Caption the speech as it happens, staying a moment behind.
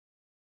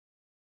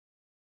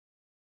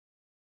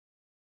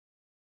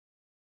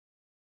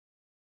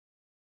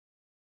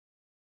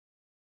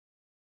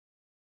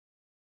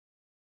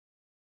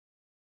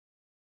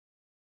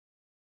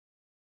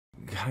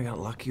kind of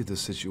got lucky with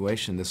this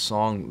situation. This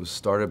song was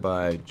started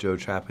by Joe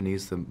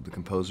Trapanese, the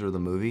composer of the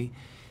movie,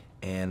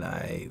 and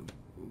I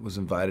was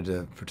invited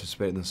to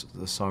participate in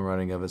the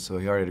songwriting of it, so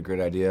he already had a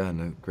great idea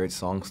and a great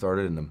song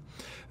started and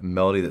a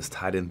melody that's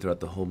tied in throughout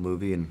the whole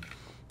movie, and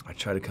I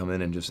tried to come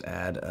in and just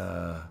add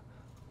a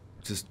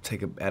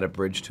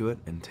bridge to it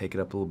and take it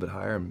up a little bit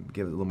higher and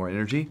give it a little more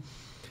energy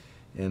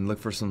and look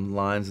for some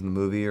lines in the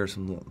movie or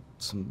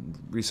some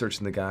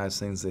researching the guys,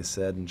 things they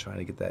said, and trying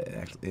to get that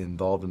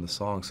involved in the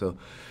song. So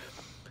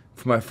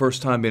for my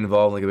first time being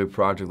involved in like a big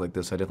project like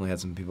this, I definitely had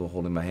some people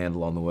holding my hand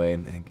along the way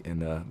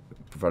and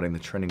providing the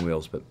training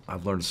wheels, but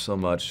I've learned so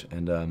much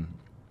and I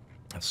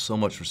have so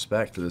much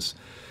respect for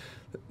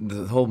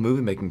the whole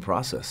movie making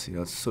process. You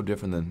know, it's so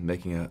different than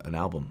making an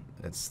album.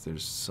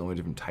 There's so many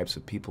different types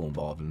of people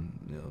involved, and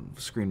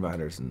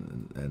screenwriters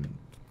and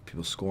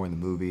people scoring the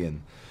movie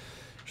and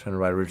trying to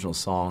write original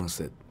songs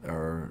that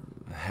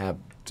have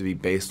to be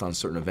based on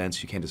certain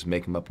events. You can't just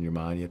make them up in your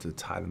mind. You have to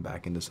tie them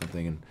back into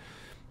something, and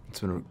it's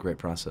been a great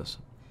process.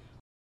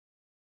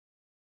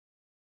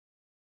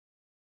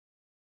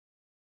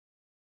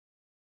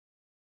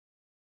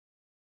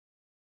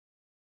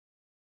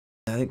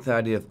 I think the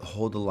idea of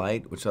hold the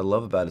light, which I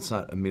love about it, it's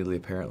not immediately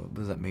apparent. What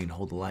does that mean,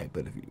 hold the light?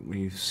 But when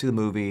you see the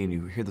movie and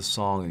you hear the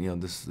song,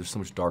 and there's so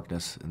much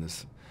darkness in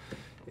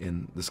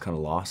this kind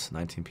of loss,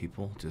 19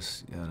 people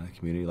just in a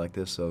community like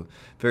this. So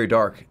very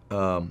dark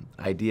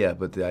idea,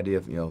 but the idea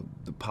of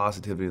the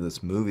positivity of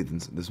this movie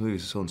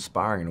is so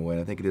inspiring in a way.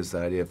 And I think it is the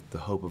idea of the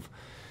hope of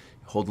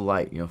hold the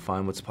light.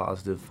 Find what's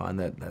positive, find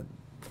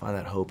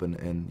that hope,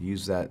 and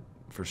use that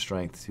for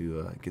strength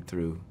to get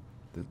through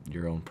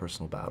your own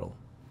personal battle.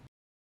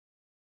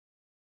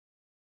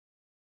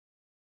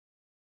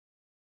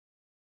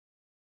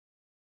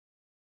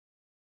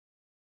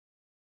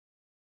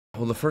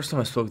 Well, the first time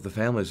I spoke with the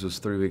families was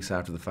 3 weeks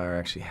after the fire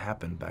actually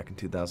happened back in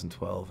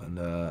 2012, and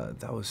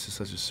that was just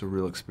such a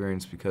surreal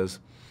experience because,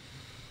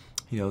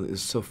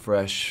 it's so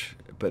fresh,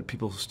 but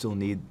people still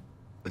need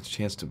a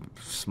chance to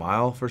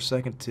smile for a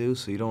second too,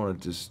 so you don't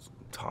want to just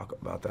talk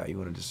about that. You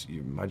want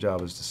to my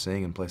job is to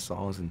sing and play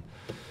songs and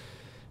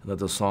let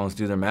those songs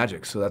do their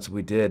magic, so that's what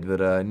we did.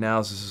 But now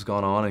as this has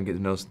gone on and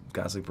getting to know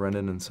guys like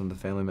Brendan and some of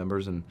the family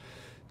members, and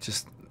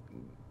just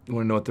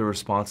want to know what their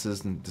response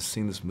is, and just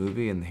seeing this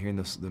movie and hearing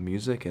the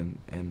music, and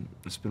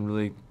it's been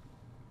really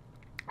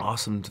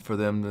awesome for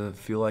them to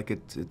feel like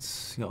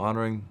it's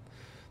honoring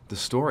the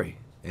story,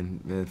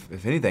 and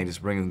if anything,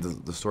 just bringing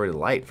the story to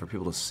light for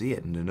people to see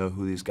it and to know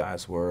who these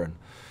guys were.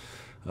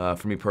 And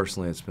for me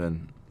personally, it's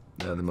been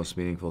the most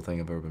meaningful thing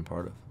I've ever been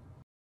part of.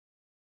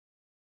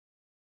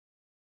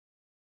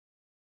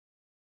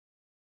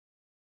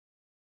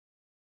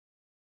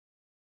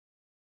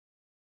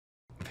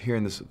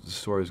 Hearing the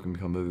story is going to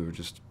become a movie with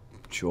just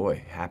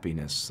joy,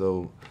 happiness,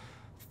 so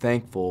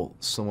thankful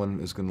someone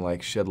is going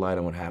to shed light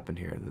on what happened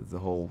here, that the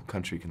whole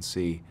country can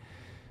see,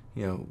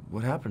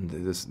 what happened to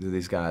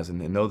these guys, and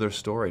know their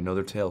story, know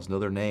their tales, know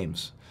their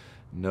names,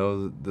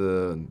 know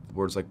the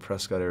words like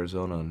Prescott,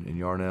 Arizona, and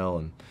Yarnell,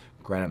 and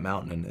Granite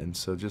Mountain, and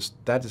so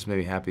that just made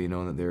me happy,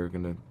 knowing that they're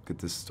going to get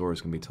this story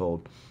is going to be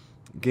told.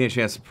 Getting a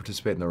chance to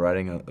participate in the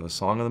writing of a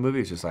song of the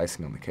movie is just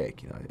icing on the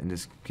cake, and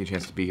just getting a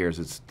chance to be here as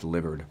it's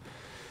delivered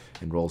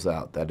and rolls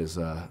out.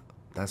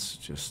 That's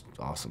just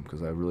awesome,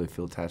 because I really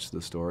feel attached to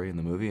the story and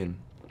the movie, and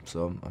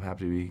so I'm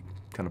happy to be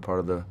kind of part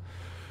of the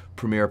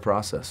premiere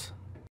process.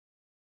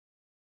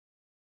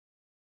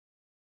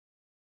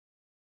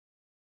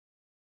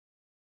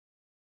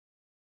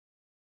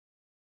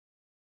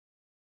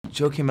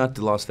 Joe came out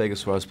to Las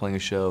Vegas where I was playing a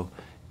show,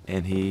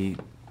 and we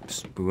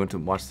went to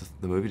watch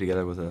the movie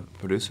together with a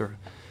producer,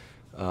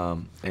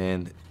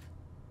 and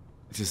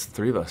just the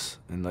three of us,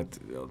 and the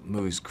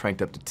movie's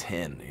cranked up to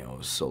 10. It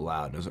was so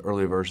loud. It was an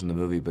earlier version of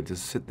the movie, but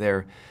just sit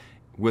there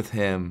with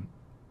him,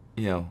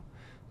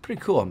 pretty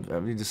cool. I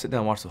mean, just sit down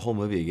and watch the whole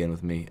movie again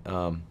with me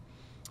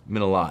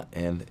meant a lot.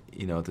 And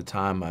at the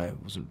time, I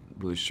wasn't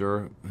really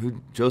sure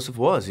who Joseph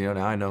was.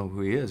 Now I know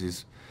who he is.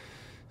 He's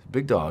a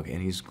big dog, and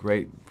he's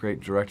great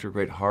director,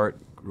 great heart.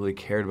 Really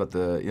cared about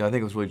I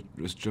think what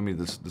drew me to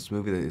this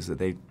movie is that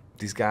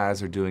these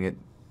guys are doing it.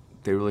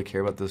 They really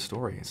care about the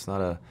story. It's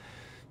not a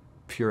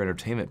pure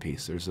entertainment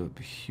piece. There's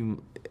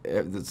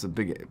it's a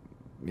big,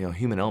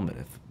 human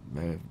element.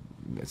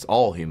 It's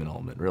all human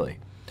element, really.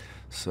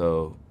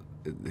 So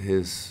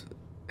his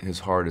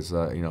heart is,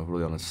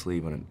 really on his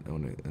sleeve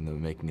in the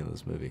making of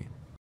this movie.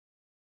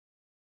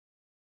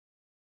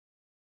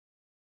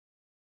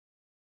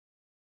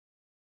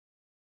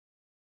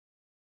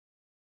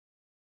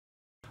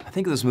 I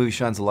think this movie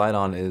shines a light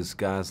on is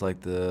guys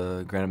like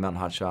the Granite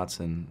Mountain Hotshots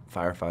and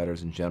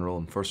firefighters in general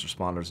and first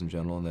responders in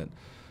general, and that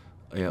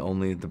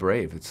only the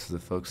brave. It's the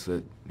folks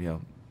that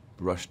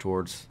rush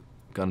towards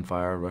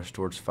gunfire, rush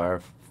towards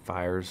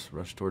fires,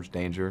 rush towards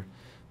danger,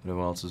 when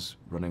everyone else is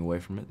running away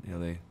from it.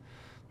 They're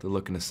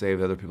looking to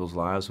save other people's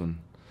lives when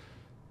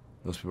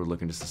most people are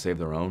looking just to save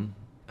their own.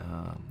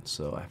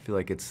 So I feel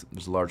like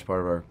there's a large part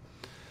of our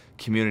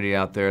community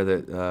out there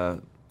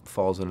that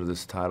falls under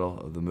this title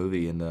of the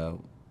movie, and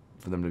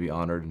for them to be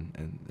honored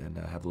and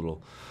have a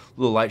little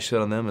light shed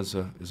on them is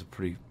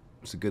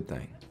a good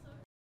thing.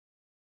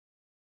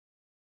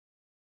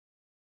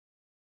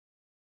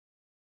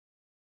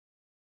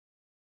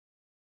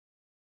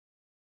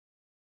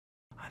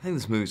 I think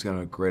this movie's got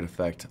a great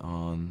effect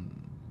on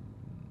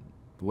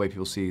the way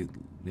people see,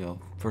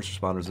 first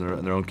responders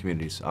in their own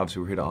communities.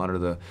 Obviously, we're here to honor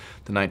the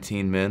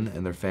 19 men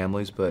and their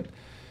families, but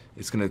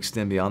it's going to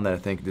extend beyond that. I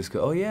think just go,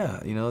 oh yeah,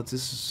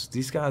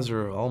 these guys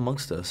are all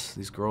amongst us.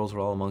 These girls are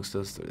all amongst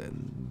us.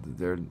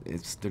 They're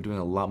doing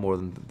a lot more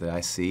than that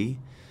I see,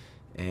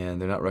 and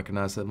they're not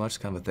recognized that much. It's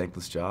kind of a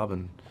thankless job,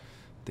 and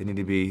they need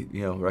to be,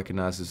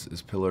 recognized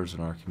as pillars in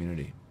our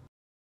community.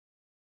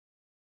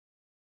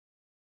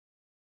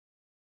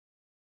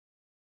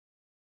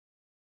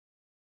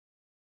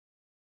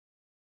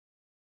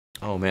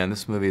 Oh man,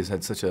 this movie has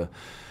had such a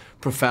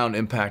profound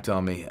impact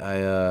on me.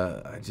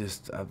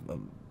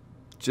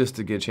 Just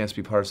to get a chance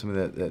to be part of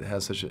something that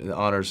has that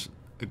honors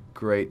a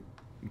great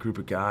group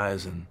of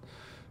guys in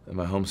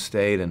my home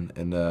state and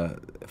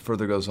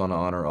further goes on to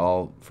honor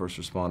all first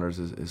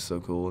responders is so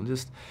cool.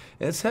 And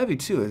it's heavy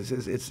too.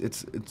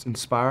 It's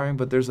inspiring,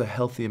 but there's a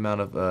healthy amount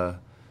of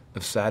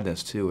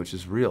sadness too, which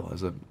is real.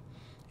 As a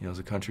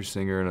country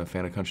singer and a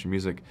fan of country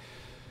music,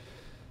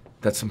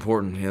 that's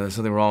important. There's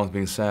nothing wrong with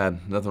being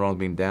sad, nothing wrong with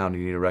being down.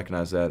 You need to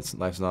recognize that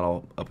life's not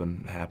all up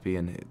and happy,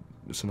 and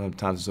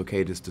sometimes it's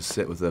okay just to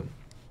sit with the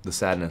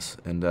sadness,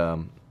 and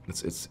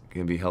it's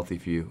going to be healthy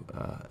for you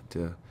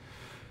to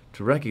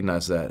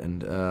recognize that.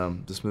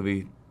 And this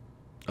movie,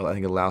 I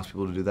think, allows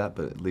people to do that,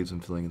 but it leaves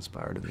them feeling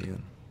inspired in the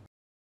end.